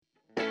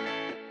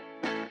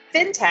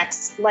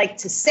fintechs like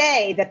to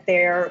say that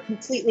they're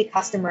completely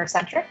customer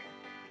centric.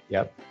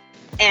 Yep.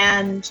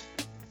 And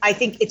I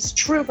think it's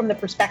true from the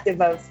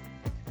perspective of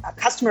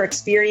customer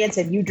experience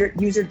and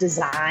user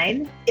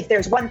design. If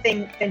there's one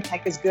thing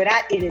fintech is good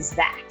at, it is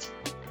that.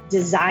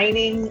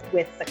 Designing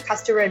with the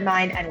customer in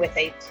mind and with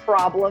a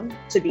problem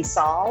to be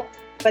solved.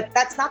 But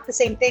that's not the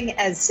same thing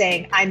as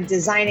saying I'm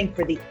designing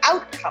for the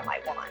outcome I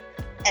want,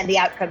 and the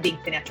outcome being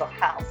financial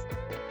health.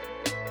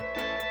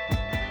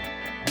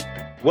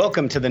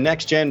 Welcome to the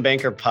Next Gen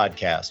Banker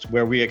podcast,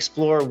 where we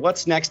explore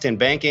what's next in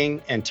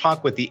banking and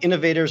talk with the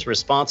innovators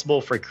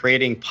responsible for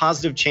creating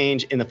positive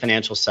change in the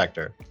financial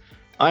sector.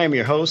 I am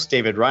your host,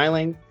 David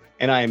Reiling,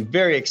 and I am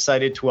very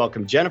excited to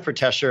welcome Jennifer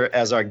Tescher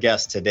as our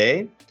guest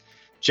today.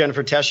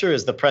 Jennifer Tescher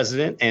is the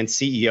president and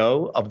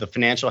CEO of the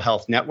Financial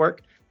Health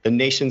Network, the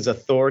nation's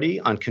authority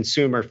on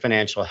consumer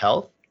financial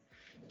health.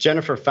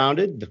 Jennifer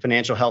founded the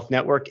Financial Health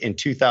Network in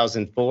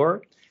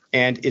 2004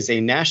 and is a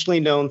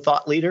nationally known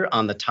thought leader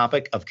on the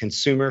topic of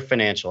consumer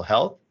financial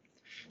health.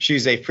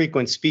 She's a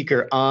frequent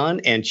speaker on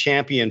and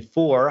champion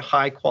for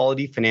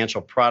high-quality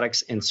financial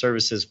products and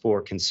services for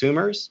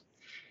consumers.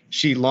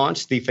 She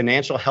launched the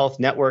Financial Health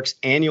Network's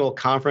annual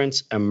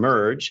conference,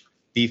 Emerge,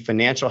 the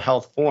Financial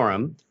Health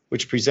Forum,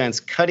 which presents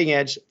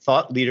cutting-edge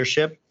thought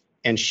leadership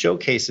and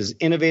showcases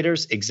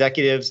innovators,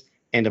 executives,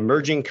 and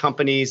emerging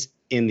companies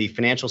in the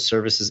financial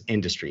services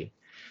industry.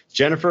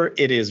 Jennifer,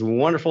 it is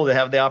wonderful to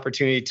have the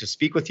opportunity to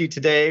speak with you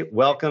today.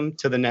 Welcome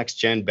to the Next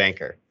Gen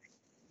Banker.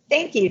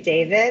 Thank you,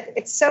 David.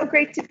 It's so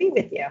great to be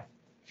with you.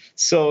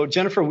 So,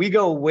 Jennifer, we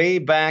go way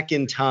back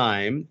in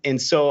time.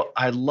 And so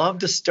I'd love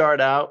to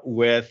start out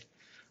with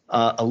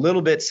a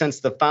little bit since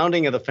the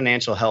founding of the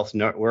Financial Health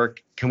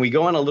Network. Can we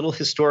go on a little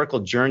historical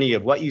journey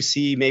of what you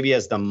see maybe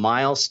as the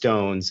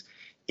milestones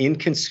in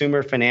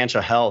consumer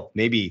financial health,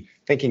 maybe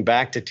thinking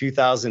back to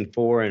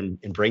 2004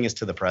 and bring us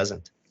to the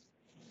present?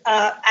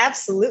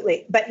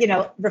 Absolutely. But,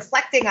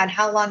 reflecting on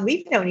how long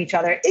we've known each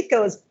other, it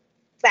goes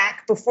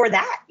back before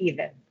that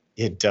even.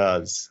 It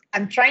does.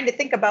 I'm trying to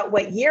think about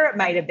what year it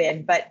might have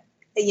been, but,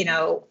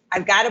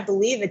 I've got to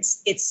believe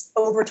it's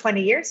over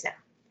 20 years now.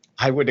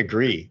 I would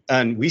agree.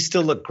 And we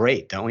still look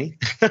great, don't we?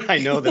 I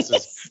know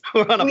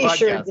we're on a podcast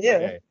sure do.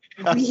 today.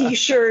 We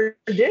sure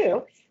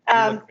do.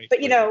 But,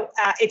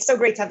 it's so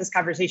great to have this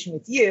conversation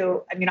with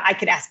you. I mean, I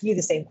could ask you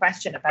the same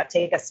question about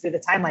take us through the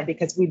timeline,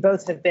 because we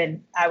both have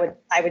been,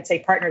 I would say,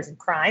 partners in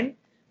crime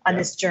on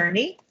this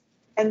journey.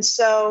 And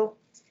so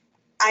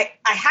I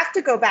have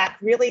to go back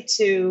really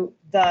to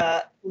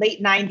the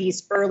late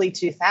 90s, early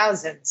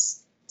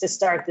 2000s to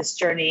start this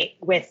journey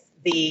with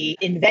the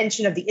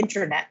invention of the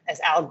internet, as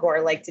Al Gore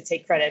liked to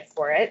take credit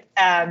for it.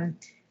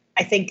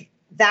 I think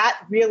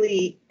that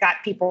really got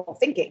people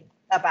thinking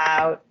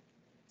about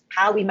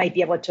how we might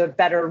be able to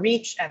better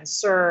reach and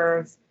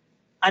serve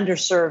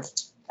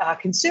underserved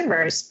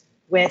consumers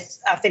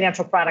with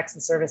financial products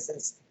and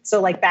services.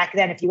 So like back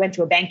then, if you went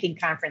to a banking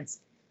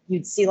conference,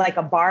 you'd see like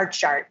a bar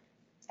chart,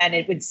 and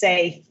it would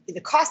say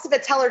the cost of a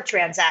teller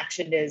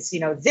transaction is,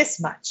 this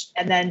much.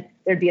 And then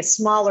there'd be a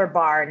smaller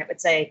bar, and it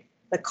would say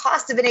the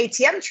cost of an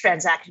ATM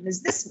transaction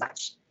is this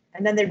much.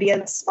 And then there'd be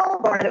a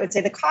small bar that would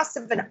say the cost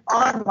of an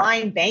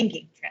online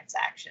banking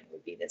transaction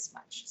would be this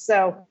much.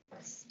 So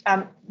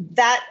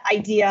that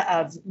idea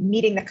of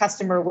meeting the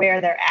customer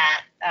where they're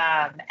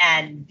at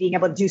and being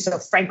able to do so,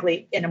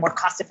 frankly, in a more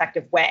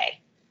cost-effective way,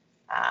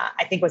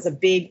 I think was a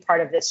big part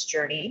of this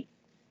journey.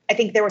 I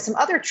think there were some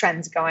other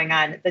trends going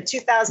on. The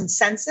 2000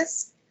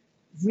 census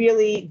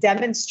really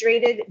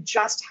demonstrated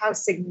just how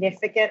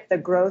significant the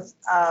growth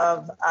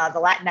of the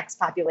Latinx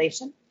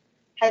population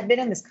had been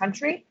in this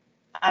country.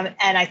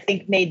 And I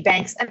think made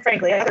banks and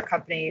frankly other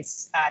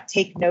companies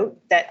take note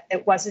that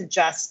it wasn't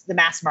just the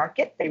mass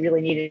market. They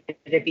really needed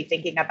to be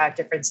thinking about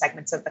different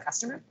segments of the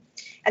customer.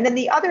 And then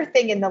the other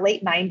thing in the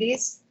late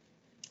 90s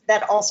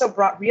that also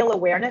brought real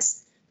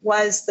awareness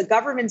was the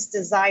government's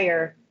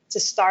desire to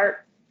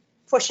start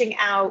pushing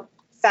out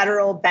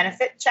federal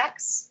benefit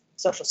checks,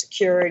 Social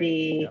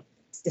Security,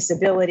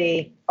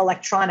 disability,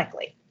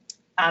 electronically.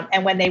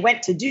 And when they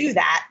went to do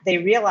that, they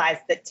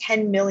realized that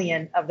 10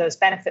 million of those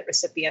benefit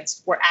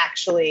recipients were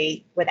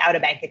actually without a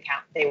bank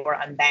account. They were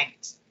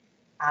unbanked.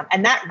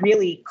 And that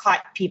really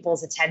caught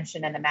people's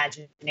attention and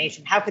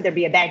imagination. How could there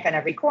be a bank on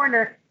every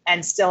corner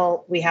and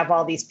still we have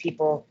all these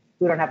people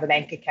who don't have a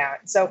bank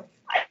account? So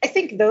I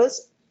think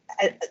those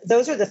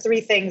are the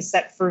three things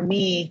that for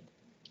me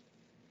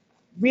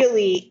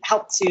really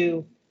helped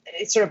to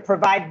sort of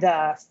provide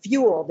the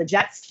fuel, the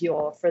jet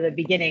fuel for the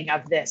beginning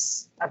of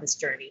this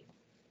journey.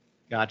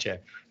 Gotcha.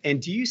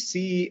 And do you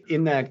see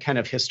in that kind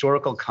of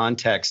historical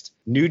context,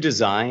 new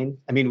design?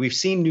 I mean, we've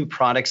seen new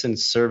products and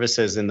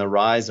services in the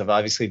rise of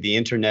obviously the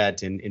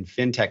internet and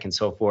fintech and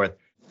so forth.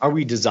 Are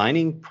we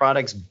designing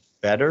products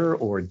better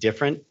or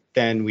different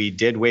than we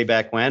did way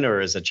back when, or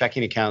is a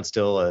checking account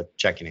still a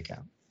checking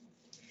account?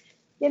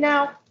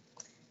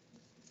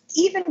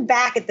 Even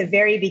back at the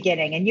very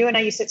beginning, and you and I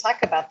used to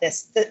talk about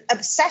this, the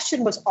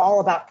obsession was all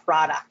about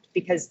product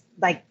because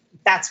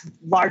that's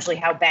largely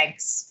how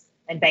banks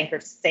and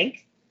bankers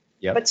think.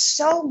 Yep. But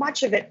so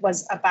much of it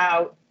was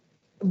about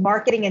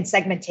marketing and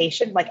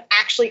segmentation, like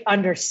actually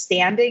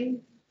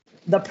understanding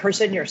the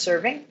person you're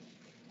serving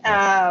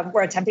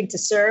or attempting to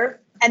serve.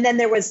 And then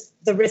there was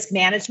the risk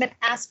management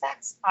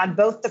aspects on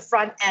both the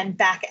front and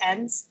back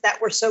ends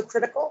that were so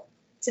critical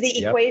to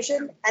the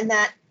equation. And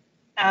that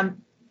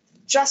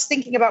just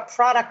thinking about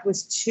product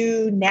was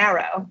too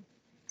narrow.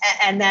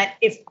 And that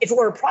if it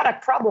were a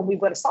product problem, we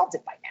would have solved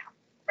it by now,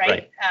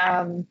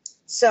 right?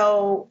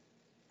 So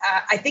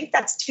I think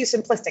that's too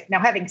simplistic. Now,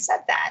 having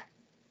said that,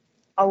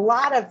 a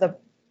lot of the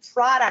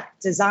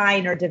product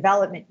design or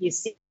development you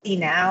see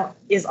now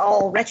is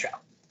all retro.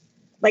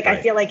 Like,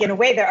 I feel like in a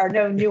way there are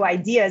no new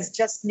ideas,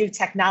 just new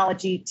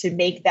technology to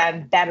make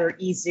them better,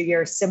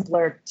 easier,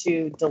 simpler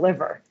to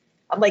deliver.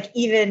 Like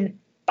even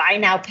buy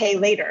now, pay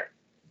later,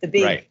 the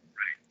big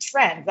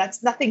trend.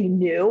 That's nothing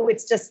new.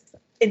 It's just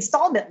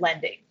installment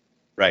lending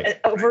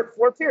over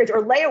 4 periods,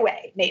 or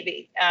layaway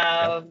maybe.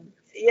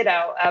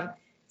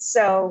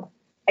 So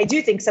I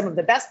do think some of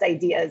the best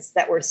ideas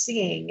that we're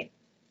seeing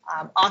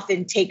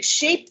often take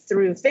shape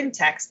through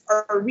fintechs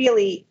are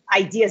really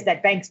ideas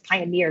that banks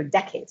pioneered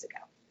decades ago.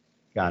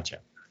 Gotcha.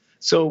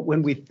 So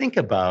when we think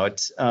about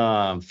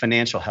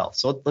financial health,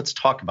 so let's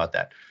talk about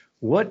that.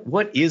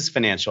 What is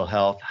financial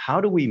health?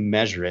 How do we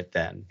measure it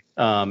then?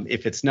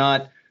 If it's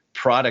not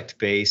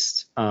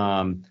product-based,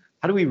 how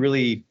do we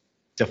really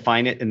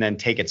define it and then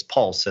take its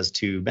pulse as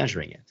to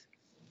measuring it?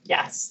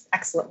 Yes,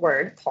 excellent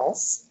word,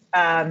 pulse.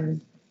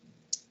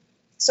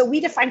 So we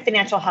define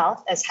financial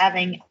health as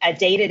having a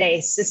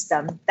day-to-day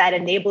system that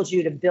enables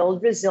you to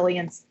build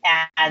resilience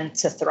and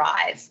to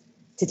thrive,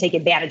 to take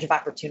advantage of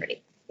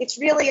opportunity. It's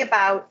really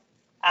about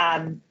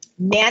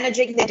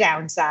managing the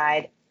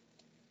downside,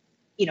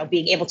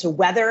 being able to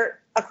weather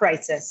a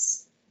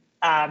crisis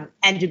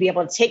and to be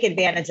able to take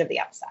advantage of the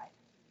upside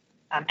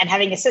and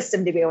having a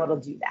system to be able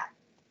to do that.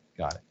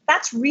 Got it.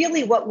 That's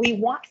really what we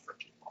want for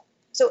people.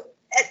 So,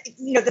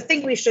 the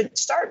thing we should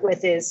start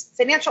with is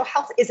financial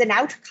health is an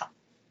outcome.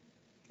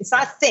 It's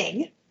not a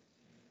thing.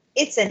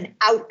 It's an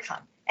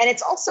outcome. And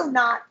it's also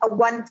not a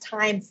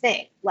one-time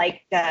thing,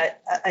 like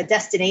a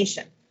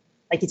destination.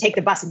 Like you take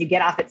the bus and you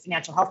get off at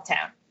Financial Health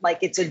Town. Like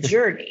it's a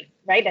journey,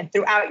 right? And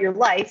throughout your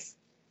life,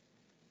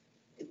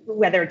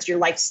 whether it's your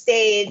life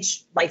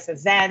stage, life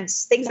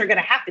events, things are going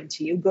to happen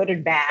to you, good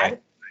and bad.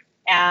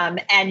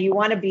 And you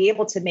want to be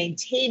able to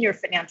maintain your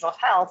financial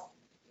health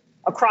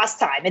across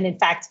time. And in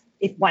fact,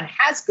 if one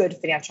has good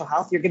financial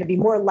health, you're going to be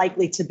more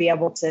likely to be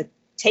able to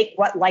take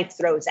what life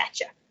throws at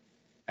you.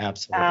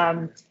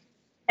 Absolutely.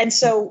 And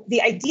so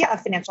the idea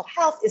of financial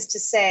health is to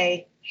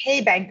say,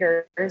 hey,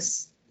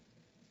 bankers,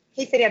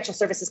 hey, financial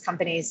services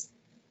companies,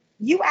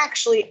 you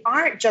actually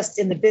aren't just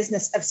in the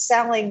business of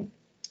selling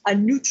a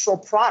neutral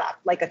product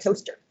like a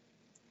toaster.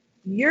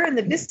 You're in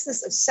the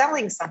business of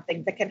selling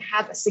something that can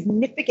have a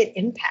significant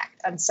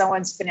impact on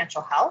someone's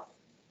financial health.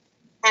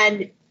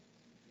 And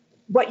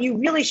what you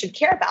really should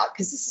care about,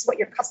 because this is what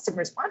your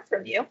customers want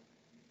from you,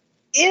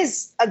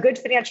 is a good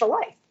financial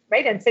life,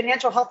 right? And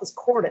financial health is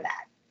core to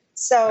that.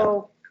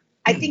 So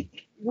I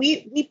think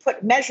we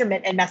put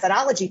measurement and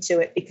methodology to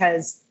it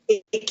because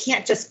it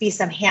can't just be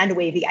some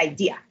hand-wavy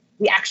idea.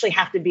 We actually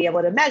have to be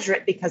able to measure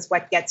it because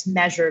what gets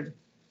measured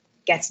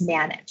gets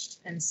managed.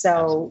 And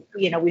so,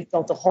 we've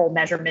built a whole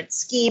measurement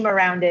scheme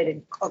around it,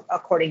 and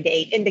according to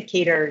 8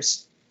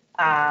 indicators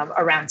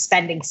around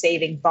spending,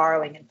 saving,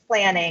 borrowing, and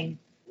planning,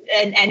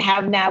 and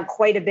have now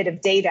quite a bit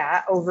of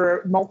data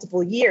over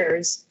multiple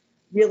years,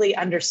 really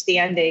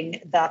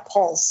understanding the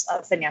pulse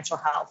of financial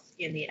health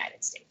in the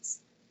United States.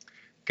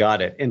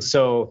 Got it. And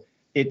so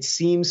it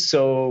seems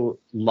so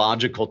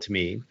logical to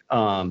me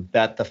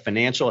that the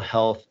financial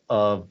health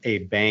of a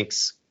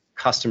bank's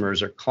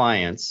customers or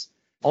clients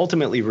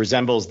ultimately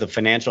resembles the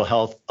financial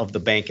health of the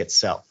bank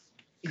itself.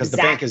 Because the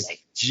bank is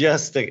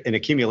just an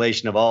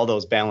accumulation of all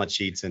those balance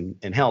sheets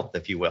and health,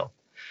 if you will.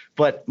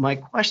 But my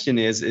question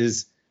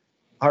is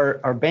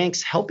are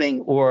banks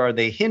helping or are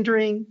they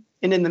hindering?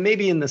 And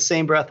maybe in the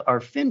same breath,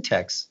 are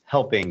fintechs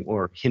helping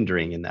or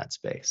hindering in that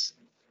space?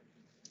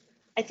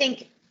 I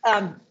think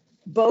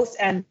both,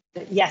 and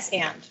yes,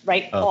 and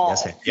right. Oh, all.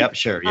 Yes, yep,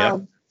 sure,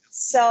 yep.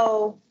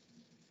 So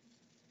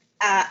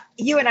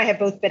you and I have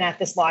both been at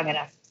this long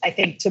enough, I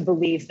think, to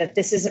believe that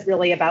this isn't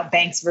really about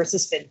banks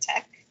versus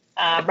fintech,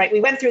 right?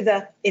 We went through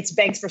it's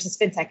banks versus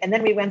fintech, and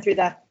then we went through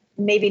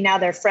maybe now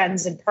they're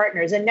friends and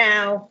partners, and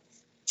now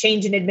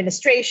change in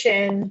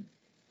administration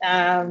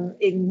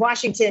in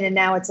Washington, and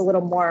now it's a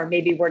little more,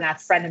 maybe we're not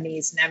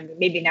frenemies, and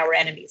maybe now we're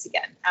enemies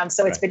again.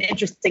 So it's been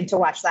interesting to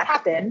watch that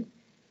happen.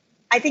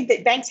 I think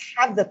that banks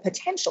have the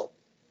potential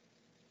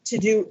to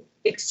do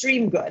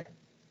extreme good,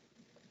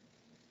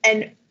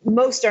 and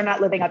most are not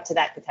living up to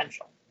that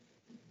potential.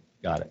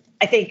 Got it.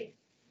 I think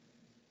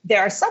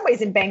there are some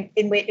ways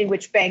in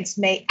which banks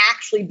may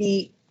actually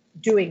be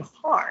doing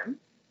harm,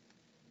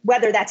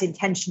 whether that's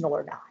intentional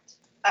or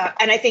not.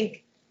 And I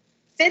think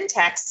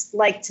fintechs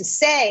like to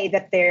say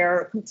that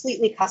they're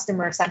completely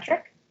customer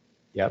centric.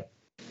 Yep.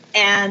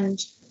 And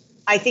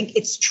I think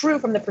it's true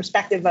from the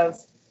perspective of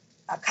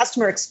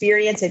customer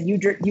experience and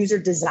user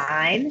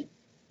design.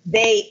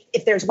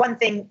 if there's one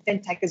thing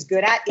fintech is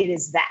good at, it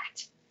is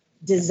that.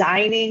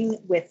 Designing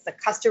with the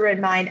customer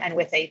in mind and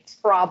with a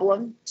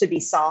problem to be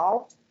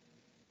solved.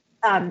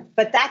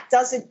 But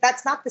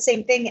that's not the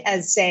same thing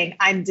as saying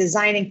I'm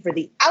designing for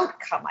the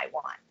outcome I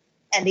want,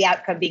 and the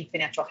outcome being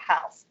financial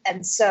health.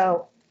 And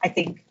so I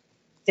think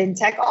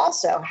fintech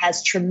also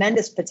has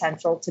tremendous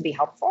potential to be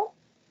helpful,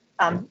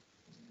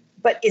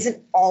 but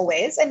isn't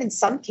always, and in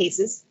some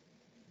cases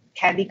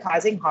can be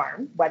causing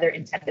harm, whether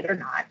intended or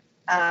not.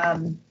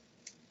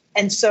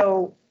 And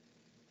so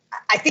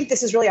I think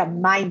this is really a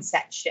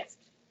mindset shift.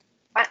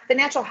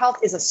 Financial health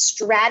is a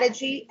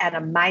strategy and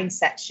a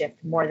mindset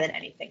shift more than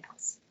anything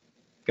else.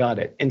 Got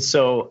it. And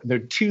so there are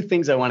two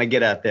things I want to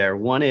get at there.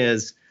 One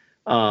is,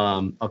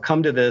 I'll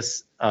come to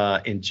this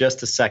in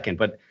just a second,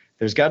 but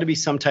there's got to be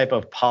some type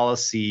of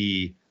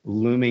policy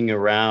looming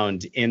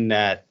around in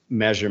that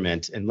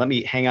measurement. And let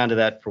me hang on to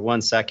that for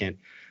 1 second.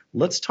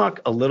 Let's talk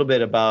a little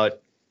bit about,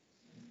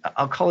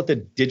 I'll call it the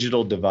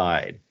digital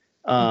divide.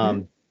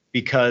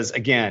 Because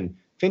again,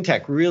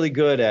 fintech really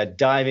good at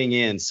diving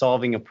in,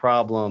 solving a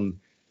problem,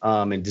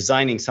 and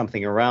designing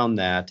something around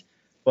that.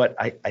 But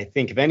I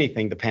think, if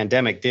anything, the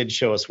pandemic did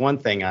show us one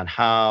thing on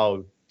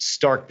how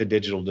stark the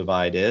digital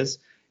divide is,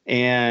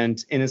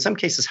 and in some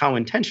cases, how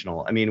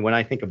intentional. I mean, when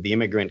I think of the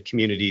immigrant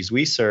communities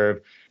we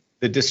serve,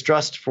 the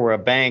distrust for a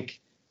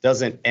bank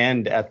doesn't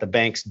end at the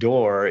bank's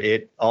door.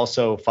 It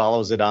also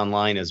follows it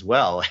online as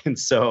well. And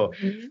so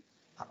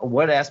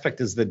what aspect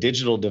does the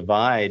digital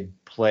divide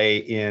play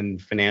in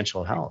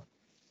financial health?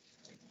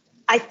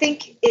 I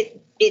think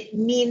it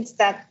means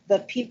that the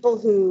people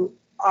who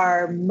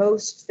are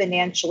most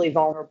financially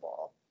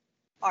vulnerable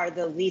are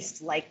the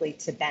least likely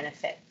to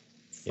benefit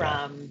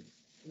from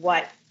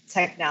what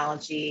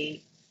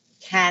technology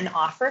can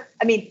offer.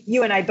 I mean,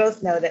 you and I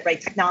both know that, right?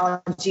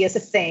 Technology is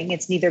a thing.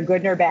 It's neither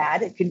good nor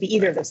bad. It can be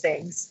either of those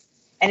things.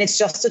 And it's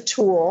just a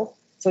tool.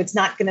 So it's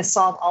not going to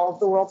solve all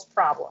of the world's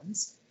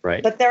problems.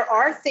 Right. But there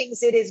are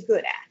things it is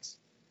good at.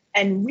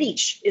 And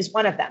reach is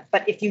one of them.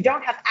 But if you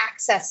don't have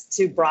access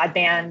to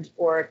broadband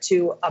or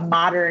to a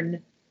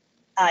modern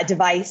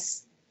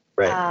device,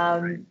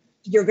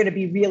 you're going to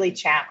be really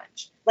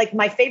challenged. Like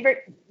my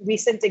favorite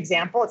recent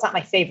example, it's not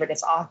my favorite,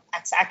 it's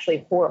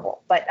actually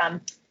horrible, but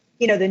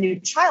the new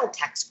child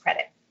tax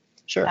credit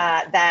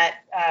that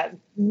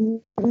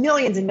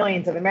millions and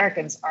millions of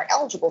Americans are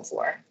eligible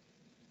for.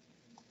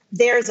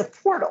 There's a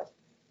portal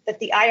that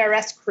the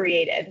IRS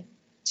created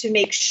to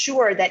make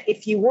sure that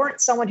if you weren't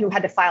someone who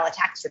had to file a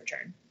tax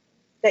return,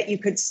 that you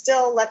could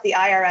still let the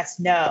IRS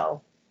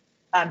know,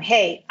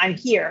 hey, I'm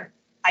here,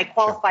 I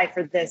qualify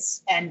for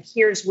this, and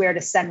here's where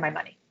to send my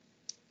money.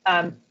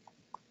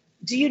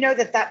 Do you know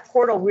that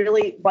portal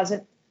really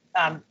wasn't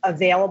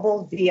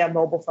available via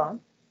mobile phone?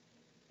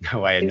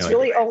 No, I had no idea. It was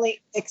really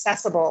only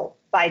accessible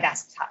by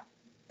desktop,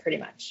 pretty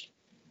much.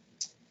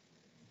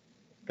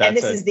 And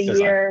this is the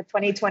year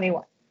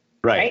 2021.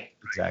 Right?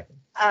 Exactly.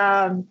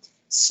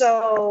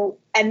 So,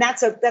 and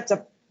that's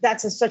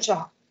such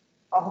a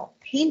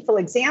painful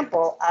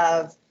example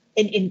of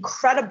an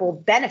incredible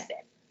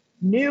benefit,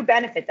 new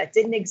benefit that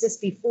didn't exist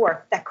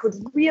before, that could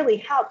really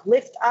help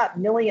lift up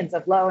millions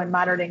of low and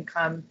moderate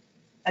income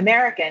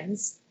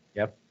Americans.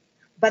 Yep.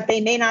 But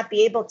they may not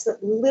be able to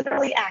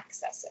literally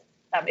access it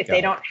if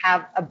they don't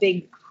have a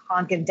big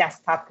honking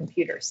desktop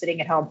computer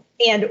sitting at home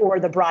and or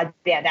the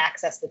broadband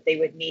access that they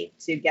would need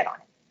to get on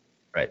it.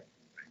 Right.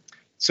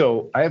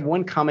 So I have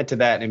one comment to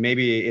that, and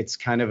maybe it's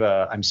kind of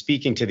I'm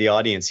speaking to the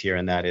audience here,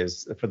 and that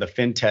is for the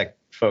fintech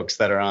folks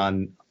that are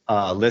on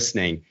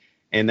listening,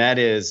 and that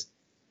is,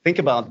 think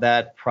about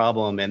that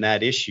problem and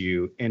that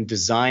issue and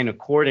design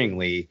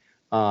accordingly,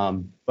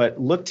 but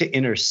look to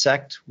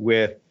intersect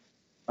with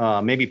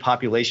maybe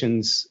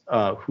populations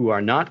who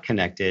are not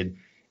connected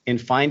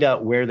and find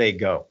out where they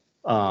go.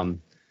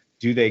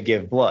 Do they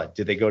give blood?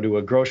 Do they go to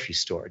a grocery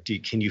store?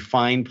 Can you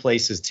find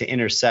places to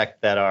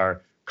intersect that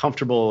are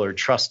comfortable or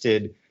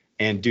trusted,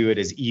 and do it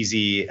as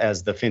easy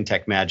as the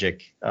fintech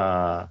magic,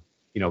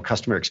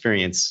 customer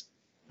experience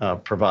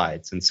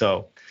provides? And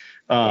so,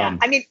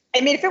 I mean,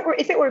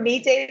 if it were me,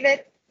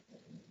 David,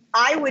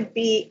 I would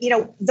be,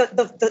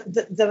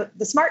 the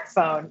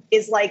smartphone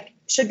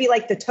should be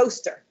like the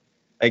toaster,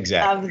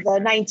 exactly, of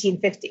the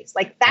 1950s.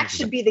 Like that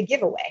should be the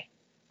giveaway.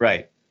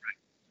 Right.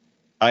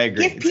 I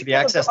agree. It should be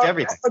access to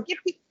everything. Or give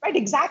people, right,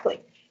 exactly.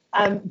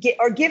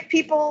 Give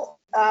people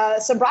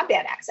some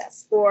broadband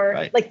access,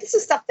 or this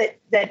is stuff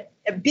that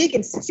big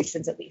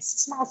institutions, at least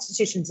small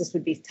institutions, this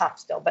would be tough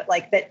still, but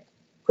that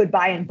could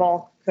buy in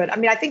bulk could. I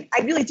mean,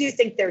 I really do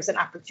think there's an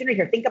opportunity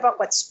here. Think about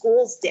what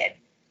schools did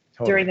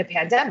during the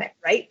pandemic,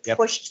 right? Yep.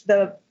 Pushed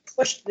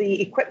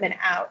the equipment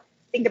out.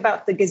 Think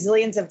about the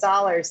gazillions of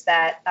dollars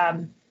that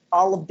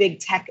all of big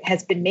tech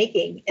has been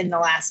making in the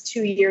last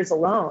 2 years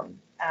alone,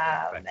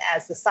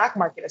 as the stock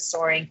market is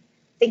soaring.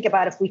 Think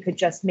about if we could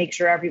just make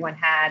sure everyone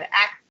had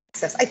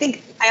access.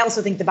 I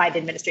also think the Biden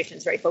administration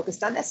is very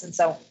focused on this. And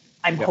so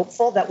I'm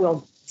hopeful that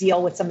we'll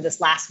deal with some of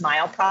this last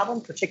mile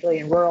problem,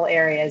 particularly in rural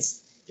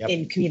areas,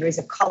 in communities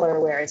of color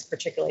where it's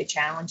particularly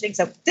challenging.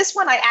 So this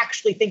one I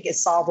actually think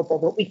is solvable,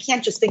 but we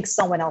can't just think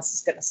someone else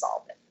is going to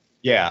solve it.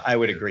 Yeah, I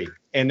would agree.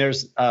 And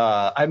there's,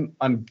 I'm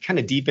kind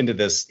of deep into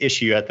this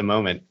issue at the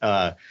moment,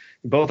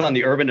 both on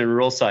the urban and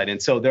rural side.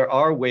 And so there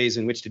are ways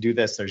in which to do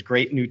this. There's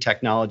great new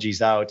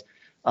technologies out,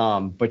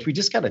 but we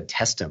just got to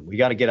test them. We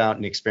got to get out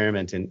and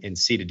experiment and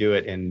see to do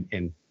it.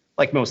 And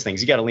like most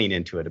things, you got to lean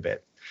into it a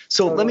bit.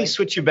 So Let me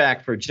switch you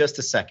back for just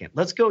a second.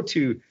 Let's go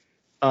to,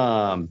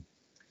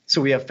 so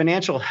we have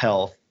financial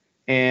health.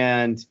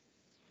 And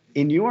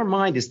in your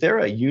mind, is there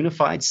a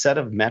unified set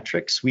of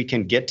metrics we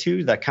can get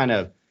to that kind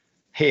of,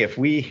 hey, if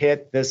we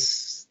hit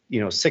this,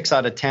 6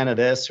 out of 10 of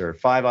this or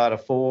 5 out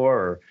of 4,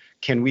 or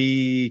can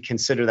we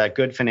consider that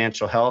good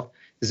financial health?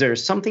 Is there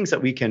some things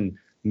that we can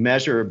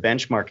measure or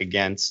benchmark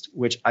against,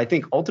 which I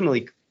think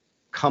ultimately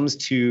comes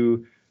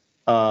to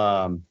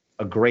a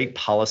great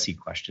policy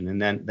question?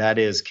 And then that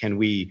is, can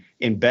we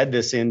embed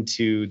this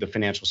into the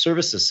financial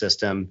services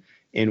system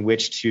in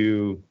which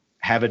to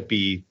have it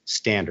be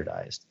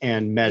standardized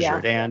and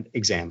measured and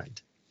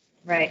examined?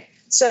 Right.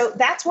 So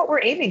that's what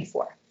we're aiming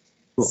for.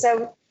 Cool.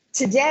 So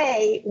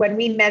today, when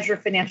we measure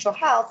financial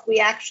health, we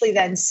actually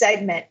then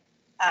segment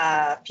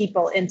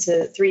people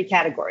into 3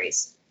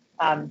 categories: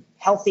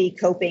 healthy,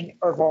 coping,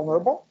 or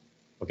vulnerable.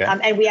 Okay.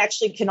 And we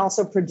actually can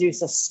also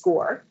produce a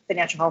score,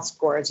 financial health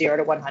score, 0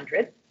 to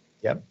 100.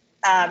 Yep.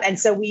 And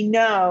so we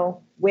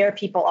know where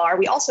people are.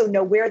 We also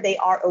know where they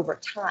are over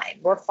time.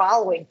 We're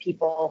following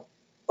people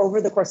over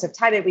the course of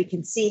time, and we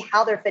can see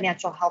how their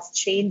financial health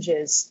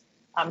changes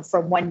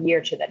from one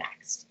year to the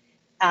next.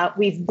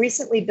 We've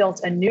recently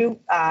built a new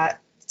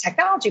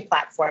technology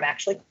platform,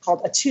 actually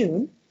called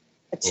Attune,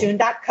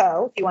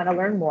 attune.co, if you want to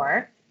learn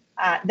more,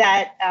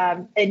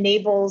 that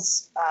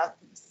enables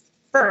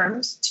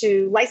firms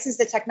to license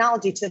the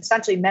technology to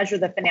essentially measure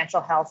the financial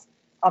health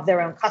of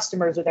their own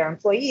customers or their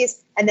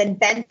employees, and then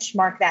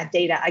benchmark that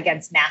data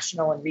against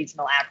national and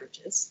regional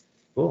averages.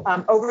 Cool.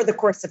 Over the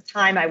course of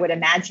time, I would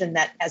imagine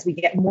that as we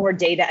get more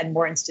data and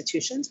more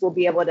institutions, we'll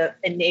be able to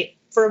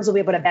firms will be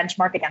able to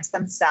benchmark against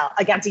themselves,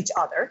 against each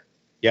other.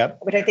 Yep.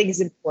 Which I think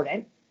is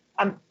important.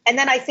 And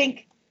then I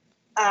think,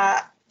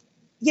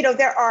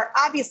 there are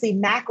obviously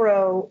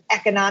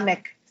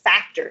macroeconomic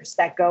factors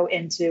that go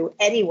into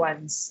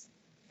anyone's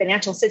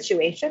financial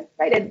situation,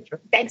 right? And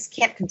banks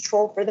can't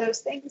control for those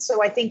things.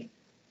 So I think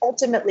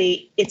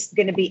ultimately it's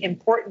going to be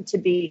important to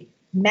be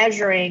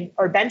measuring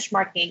or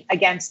benchmarking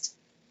against,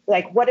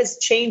 like, what does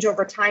change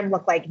over time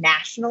look like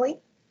nationally?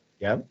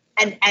 Yep.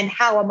 And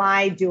how am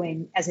I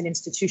doing as an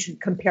institution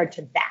compared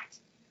to that?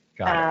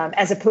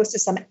 As opposed to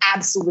some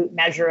absolute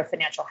measure of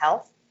financial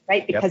health,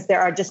 right? Because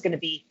there are just going to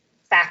be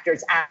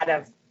factors out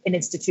of an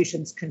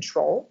institution's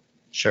control.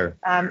 Sure.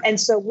 And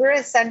so we're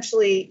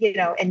essentially,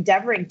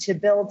 endeavoring to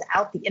build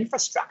out the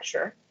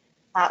infrastructure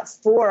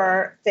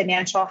for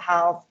financial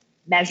health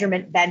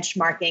measurement,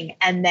 benchmarking,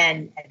 and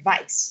then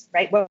advice,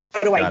 right? What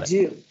do I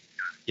do?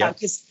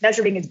 Because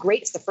measuring is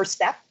great. It's the first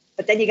step,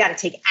 but then you got to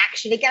take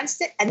action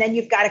against it. And then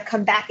you've got to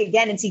come back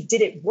again and see,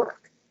 did it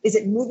work? Is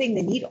it moving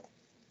the needle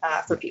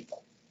for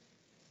people?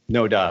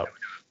 No doubt.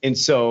 And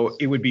so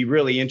it would be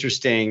really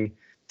interesting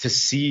to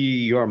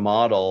see your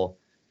model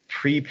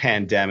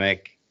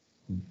pre-pandemic,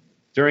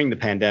 during the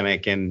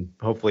pandemic, and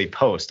hopefully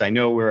post. I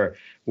know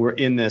we're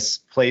in this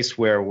place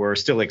where we're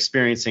still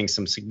experiencing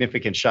some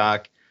significant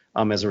shock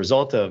as a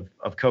result of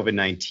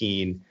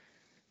COVID-19.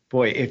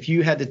 Boy, if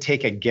you had to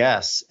take a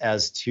guess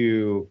as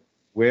to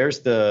where's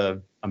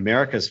the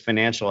America's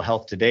financial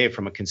health today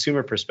from a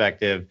consumer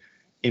perspective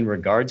in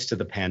regards to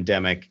the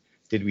pandemic,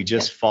 did we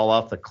just fall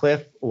off the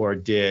cliff, or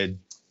did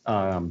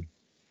government?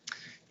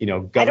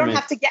 I don't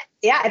have to guess.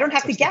 I don't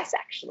have to guess,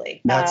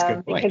 actually. That's a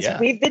good point. Because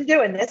we've been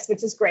doing this,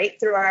 which is great,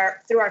 through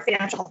our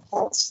financial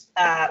pulse.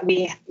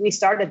 We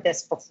started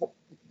this before,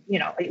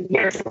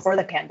 years before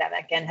the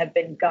pandemic, and have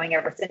been going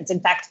ever since. In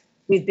fact,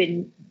 we've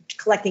been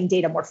collecting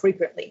data more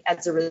frequently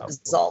as a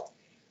result.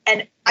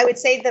 And I would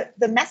say that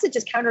the message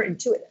is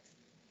counterintuitive.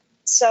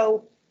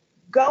 So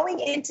going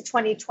into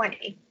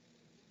 2020,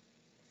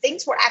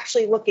 things were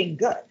actually looking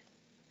good.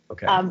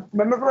 Okay.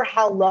 Remember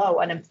how low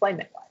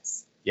unemployment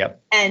was.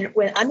 Yep. And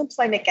when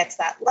unemployment gets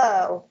that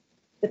low,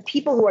 the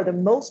people who are the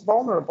most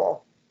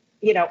vulnerable,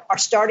 are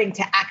starting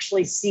to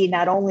actually see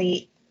not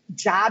only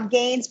job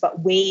gains, but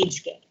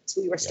wage gains.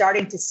 We were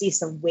starting to see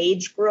some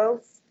wage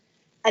growth.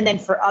 And then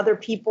for other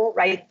people,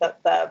 right,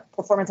 the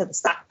performance of the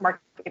stock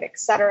market, et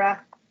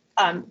cetera,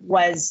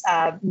 was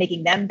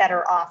making them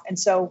better off. And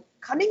so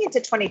coming into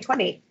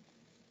 2020,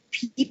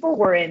 people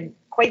were in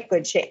quite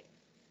good shape.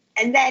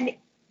 And then,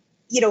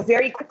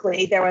 very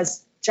quickly there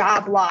was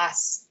job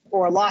loss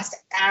or lost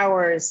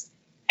hours,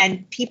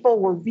 and people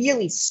were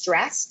really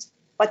stressed.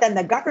 But then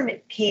the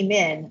government came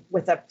in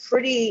with a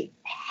pretty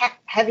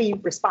heavy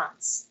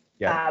response.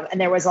 Yeah.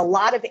 And there was a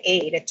lot of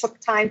aid. It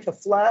took time to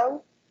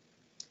flow.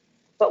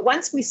 But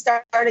once we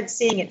started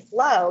seeing it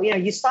flow,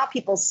 you saw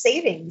people's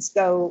savings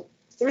go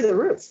through the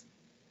roof.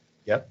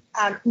 Yep.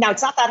 Now,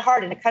 it's not that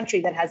hard in a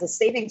country that has a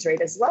savings rate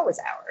as low as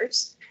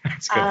ours.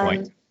 That's a good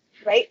point.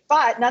 Right.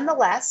 But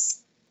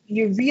nonetheless,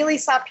 you really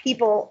saw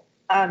people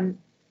in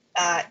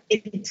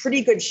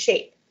pretty good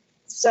shape.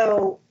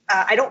 So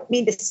I don't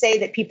mean to say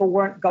that people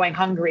weren't going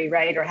hungry,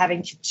 right, or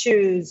having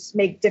to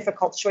make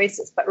difficult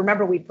choices. But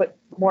remember, we put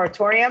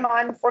moratorium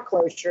on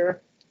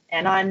foreclosure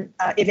and on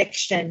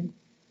eviction.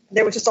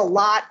 There was just a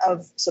lot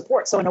of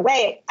support. So in a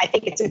way, I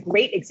think it's a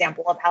great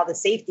example of how the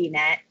safety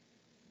net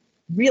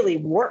really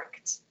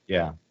worked.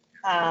 Yeah.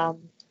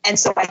 And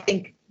so I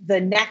think the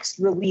next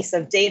release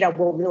of data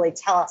will really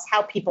tell us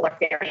how people are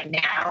faring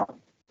now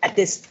at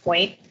this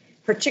point,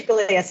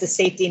 particularly as the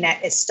safety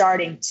net is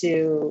starting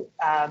to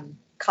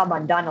come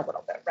undone a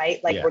little bit,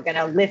 right? Like we're going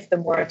to lift the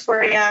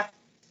moratoria.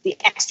 The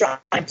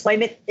extra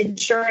unemployment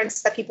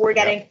insurance that people were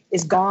getting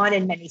is gone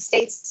in many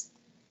states.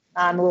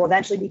 Will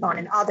eventually be gone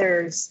in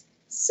others.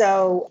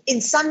 So in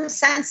some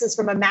senses,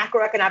 from a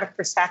macroeconomic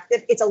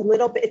perspective,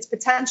 it's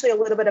potentially a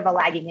little bit of a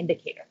lagging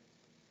indicator.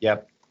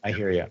 Yep, I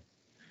hear you.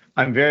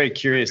 I'm very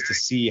curious to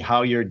see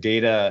how your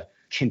data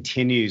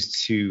continues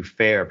to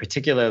fare,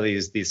 particularly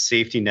as these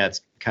safety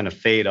nets kind of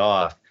fade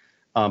off.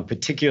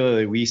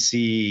 Particularly, we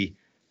see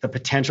the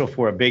potential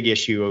for a big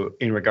issue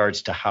in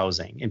regards to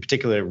housing, in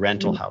particular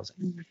rental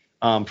housing,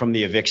 from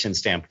the eviction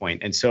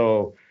standpoint. And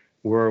so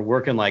we're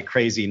working like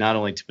crazy, not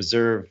only to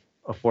preserve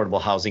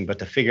affordable housing, but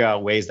to figure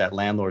out ways that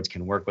landlords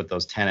can work with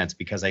those tenants,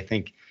 because I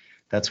think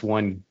that's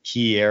one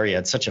key area.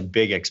 It's such a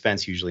big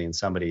expense usually in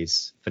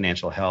somebody's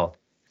financial health.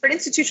 For an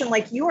institution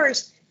like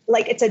yours,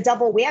 like it's a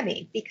double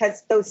whammy,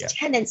 because those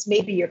tenants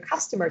may be your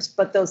customers,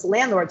 but those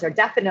landlords are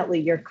definitely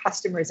your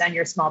customers and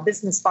your small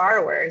business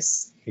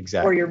borrowers.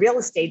 Exactly. Or your real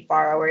estate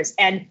borrowers.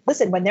 And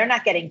listen, when they're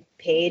not getting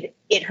paid,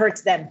 it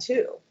hurts them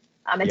too.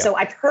 So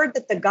I've heard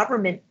that the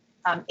government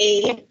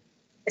aid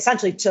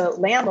essentially to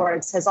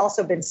landlords has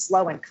also been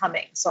slow in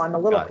coming. So I'm a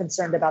little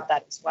concerned about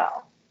that as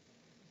well.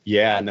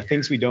 Yeah, and the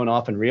things we don't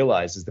often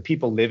realize is the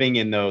people living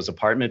in those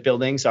apartment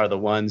buildings are the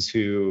ones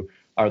who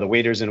are the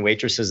waiters and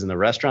waitresses in the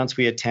restaurants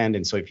we attend.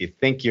 And so if you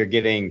think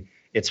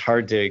it's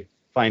hard to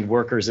find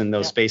workers in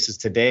those spaces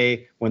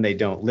today, when they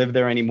don't live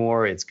there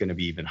anymore, it's going to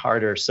be even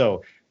harder.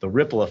 So the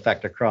ripple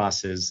effect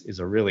across is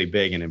a really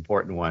big and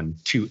important one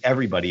to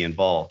everybody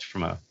involved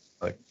from a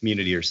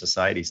community or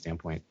society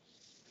standpoint.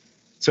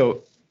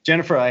 So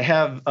Jennifer, I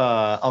have,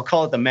 I'll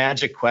call it the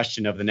magic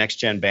question of the Next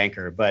Gen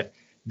Banker, but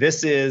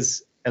this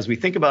is, as we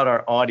think about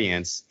our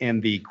audience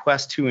and the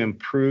quest to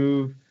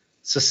improve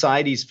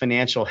society's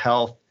financial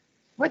health,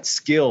 what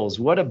skills,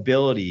 what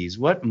abilities,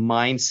 what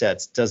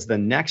mindsets does the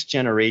next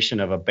generation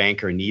of a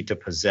banker need to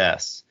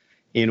possess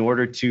in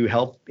order to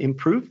help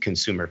improve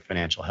consumer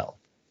financial health?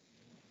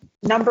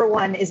 Number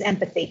one is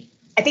empathy.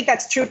 I think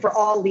that's true for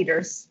all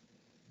leaders,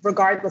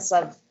 regardless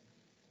of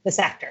the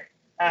sector.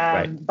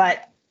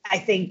 But I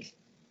think,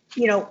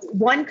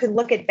 one could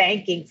look at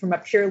banking from a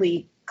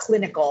purely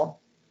clinical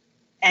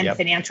and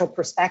financial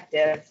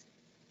perspective,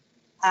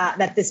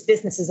 that this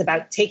business is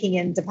about taking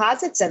in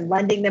deposits and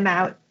lending them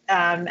out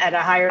at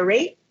a higher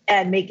rate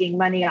and making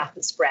money off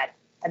the spread.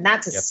 And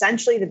that's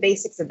essentially the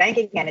basics of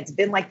banking. And it's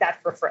been like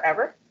that for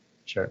forever.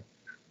 Sure.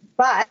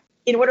 But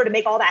in order to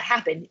make all that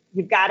happen,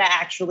 you've got to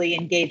actually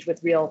engage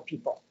with real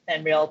people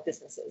and real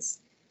businesses.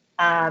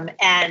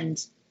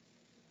 And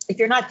if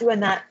you're not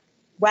doing that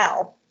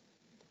well,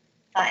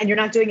 and you're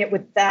not doing it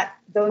with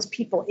those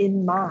people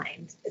in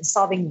mind and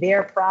solving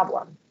their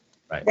problem,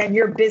 then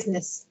your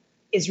business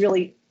is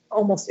really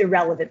almost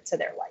irrelevant to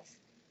their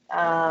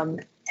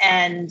life.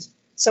 And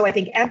so I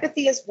think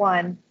empathy is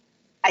one.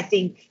 I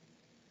think,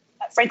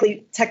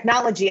 frankly,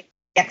 technology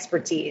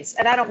expertise,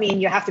 and I don't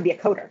mean you have to be a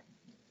coder,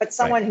 but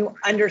someone who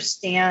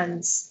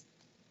understands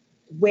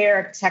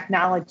where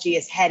technology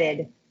is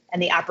headed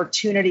and the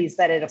opportunities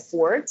that it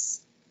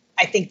affords.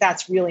 I think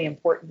that's really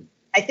important.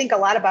 I think a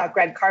lot about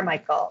Greg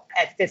Carmichael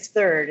at Fifth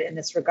Third in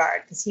this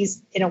regard, because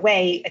he's, in a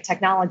way, a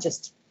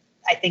technologist,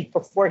 I think,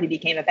 before he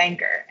became a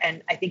banker.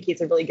 And I think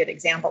he's a really good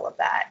example of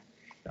that.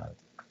 Got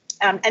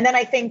it. And then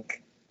I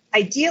think,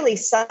 ideally,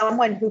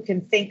 someone who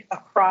can think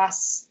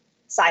across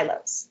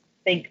silos,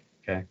 think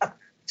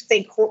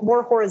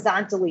more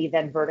horizontally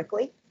than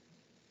vertically.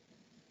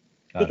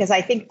 Because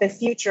I think the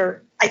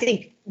future,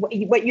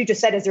 what you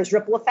just said is there's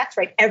ripple effects,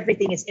 right?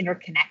 Everything is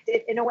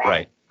interconnected in a way.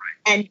 Right.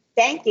 And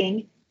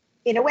banking,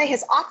 in a way,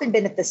 has often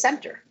been at the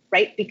center,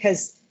 right?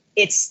 Because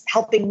it's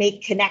helping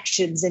make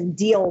connections and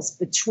deals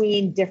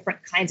between different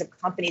kinds of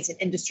companies and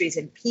industries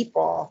and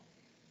people.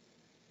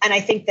 And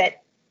I think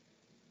that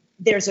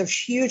there's a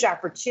huge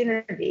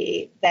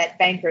opportunity that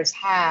bankers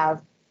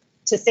have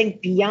to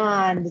think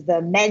beyond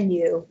the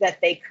menu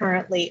that they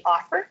currently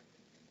offer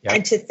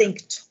and to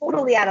think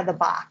totally out of the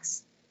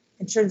box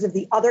in terms of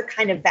the other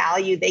kind of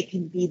value they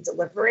can be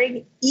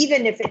delivering,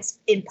 even if it's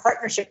in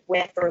partnership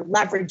with or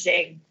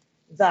leveraging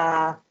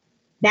the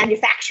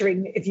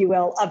manufacturing, if you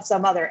will, of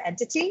some other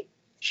entity.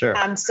 Sure.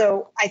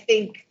 So I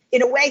think,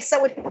 in a way,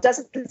 someone who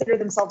doesn't consider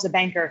themselves a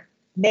banker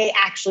may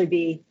actually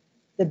be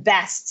the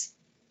best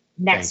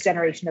next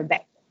generation of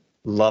banker.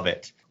 Love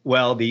it.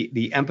 Well,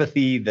 the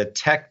empathy, the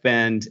tech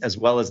bend, as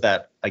well as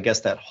that, I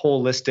guess, that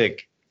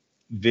holistic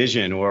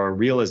vision or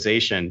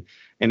realization.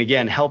 And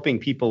again, helping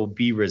people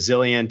be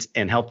resilient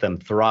and help them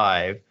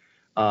thrive,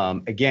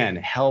 again,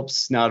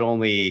 helps not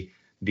only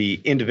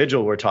the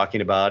individual we're talking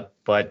about,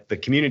 but the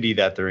community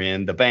that they're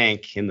in, the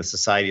bank, and the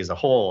society as a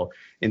whole.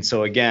 And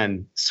so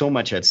again, so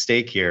much at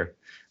stake here.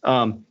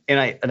 And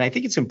I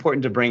think it's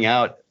important to bring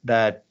out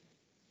that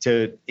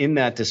in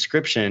that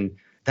description,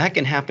 that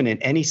can happen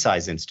in any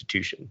size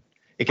institution.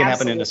 It can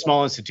happen in a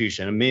small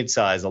institution, a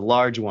mid-size, a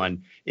large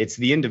one. It's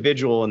the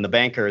individual and the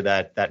banker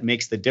that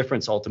makes the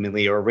difference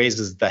ultimately, or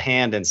raises the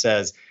hand and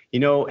says,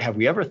 have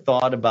we ever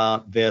thought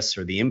about this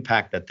or the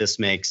impact that this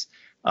makes?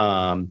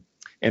 And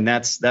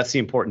that's the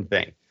important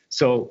thing.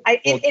 So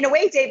in a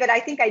way, David,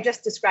 I think I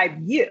just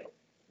described you.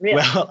 Really.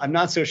 Well, I'm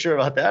not so sure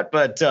about that,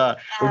 but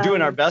we're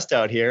doing our best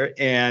out here.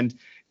 And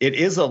it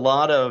is a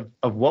lot of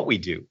what we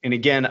do. And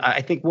again,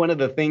 I think one of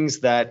the things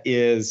that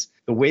is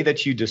the way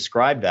that you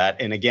describe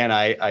that, and again,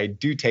 I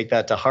do take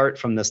that to heart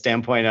from the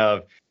standpoint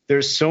of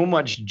there's so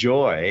much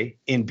joy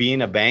in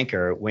being a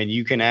banker when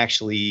you can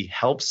actually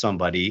help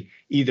somebody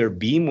either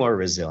be more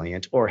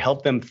resilient or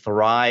help them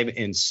thrive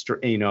and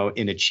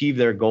achieve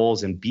their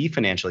goals and be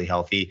financially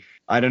healthy.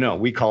 I don't know,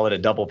 we call it a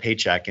double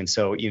paycheck. And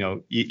so,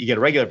 you get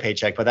a regular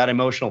paycheck, but that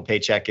emotional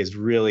paycheck is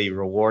really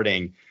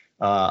rewarding.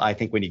 I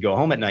think when you go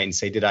home at night and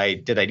say, did I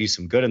do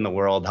some good in the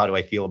world? How do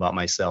I feel about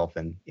myself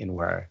and in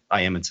where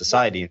I am in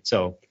society?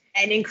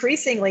 And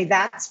increasingly,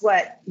 that's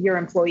what your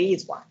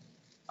employees want.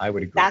 I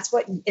would agree. That's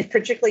what,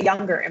 particularly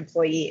younger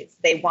employees,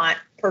 they want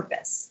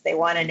purpose. They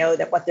want to know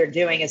that what they're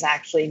doing is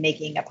actually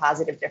making a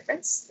positive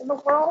difference in the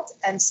world.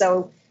 And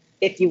so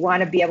if you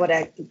want to be able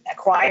to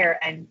acquire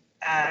and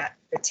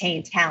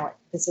retain talent,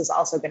 this is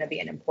also going to be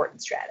an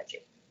important strategy.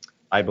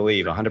 I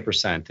believe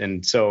 100%.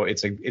 And so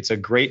it's a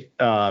great,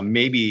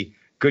 maybe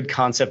good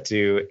concept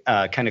to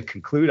kind of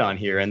conclude on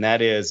here. And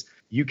that is,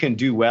 you can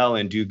do well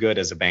and do good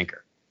as a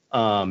banker.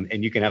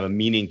 And you can have a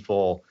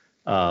meaningful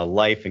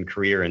life and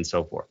career and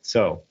so forth.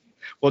 So,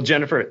 well,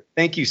 Jennifer,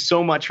 thank you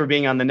so much for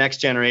being on the Next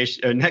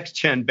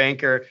Gen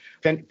Banker.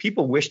 If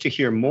people wish to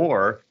hear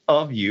more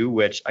of you,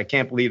 which I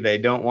can't believe they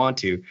don't want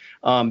to,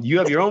 you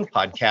have your own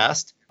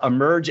podcast,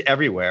 Emerge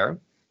Everywhere.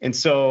 And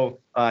so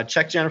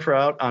check Jennifer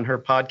out on her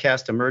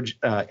podcast, Emerge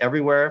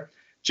Everywhere.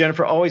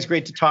 Jennifer, always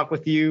great to talk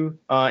with you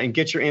and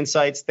get your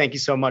insights. Thank you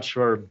so much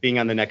for being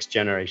on the Next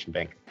Generation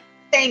Banker.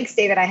 Thanks,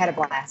 David. I had a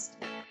blast.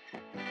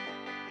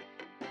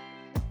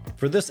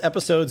 For this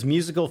episode's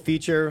musical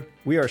feature,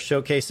 we are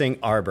showcasing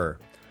Arbor.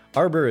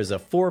 Arbor is a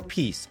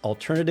 4-piece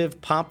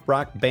alternative pop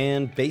rock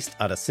band based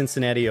out of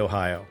Cincinnati,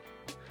 Ohio.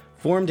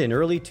 Formed in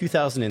early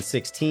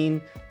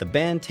 2016, the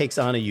band takes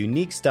on a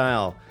unique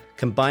style,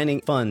 combining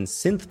fun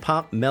synth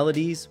pop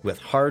melodies with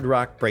hard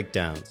rock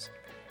breakdowns.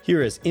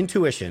 Here is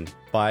Intuition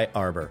by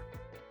Arbor.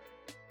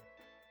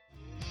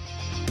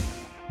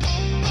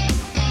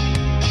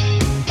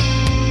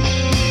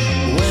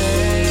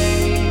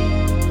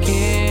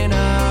 Waking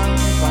up,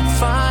 I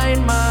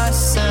find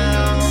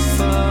myself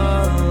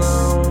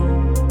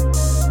alone,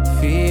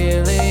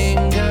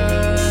 feeling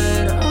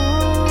good.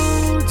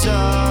 Oh,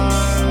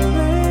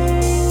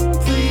 darling,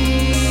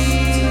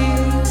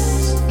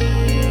 please.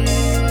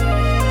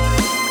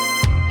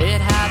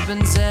 It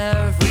happens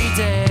every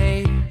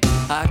day.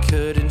 I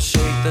couldn't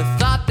shake the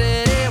thought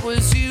that it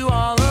was you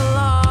all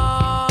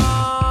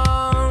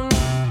along.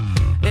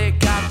 It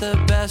got the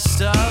best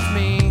of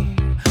me.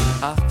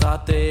 I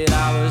thought that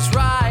I was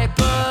right,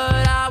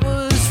 but I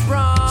was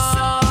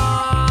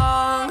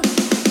wrong.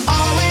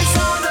 Always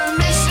on a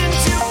mission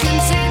to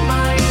contain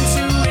my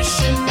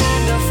intuition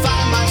and to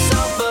find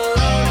myself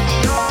alone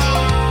in your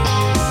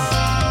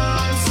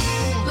arms.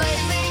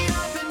 Lately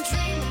I've been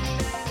dreaming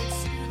that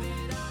it's you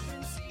that I've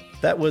been seeing.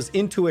 That was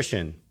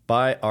Intuition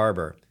by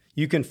Arbor.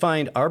 You can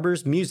find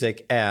Arbor's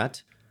music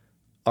at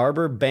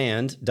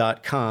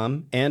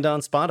arborband.com and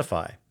on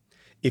Spotify.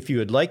 If you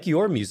would like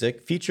your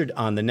music featured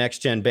on the Next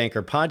Gen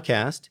Banker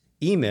podcast,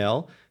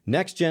 email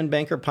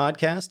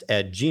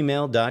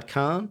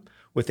nextgenbankerpodcast@gmail.com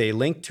with a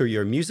link to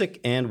your music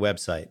and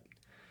website.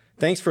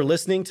 Thanks for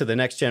listening to the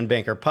Next Gen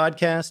Banker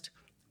podcast.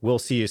 We'll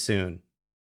see you soon.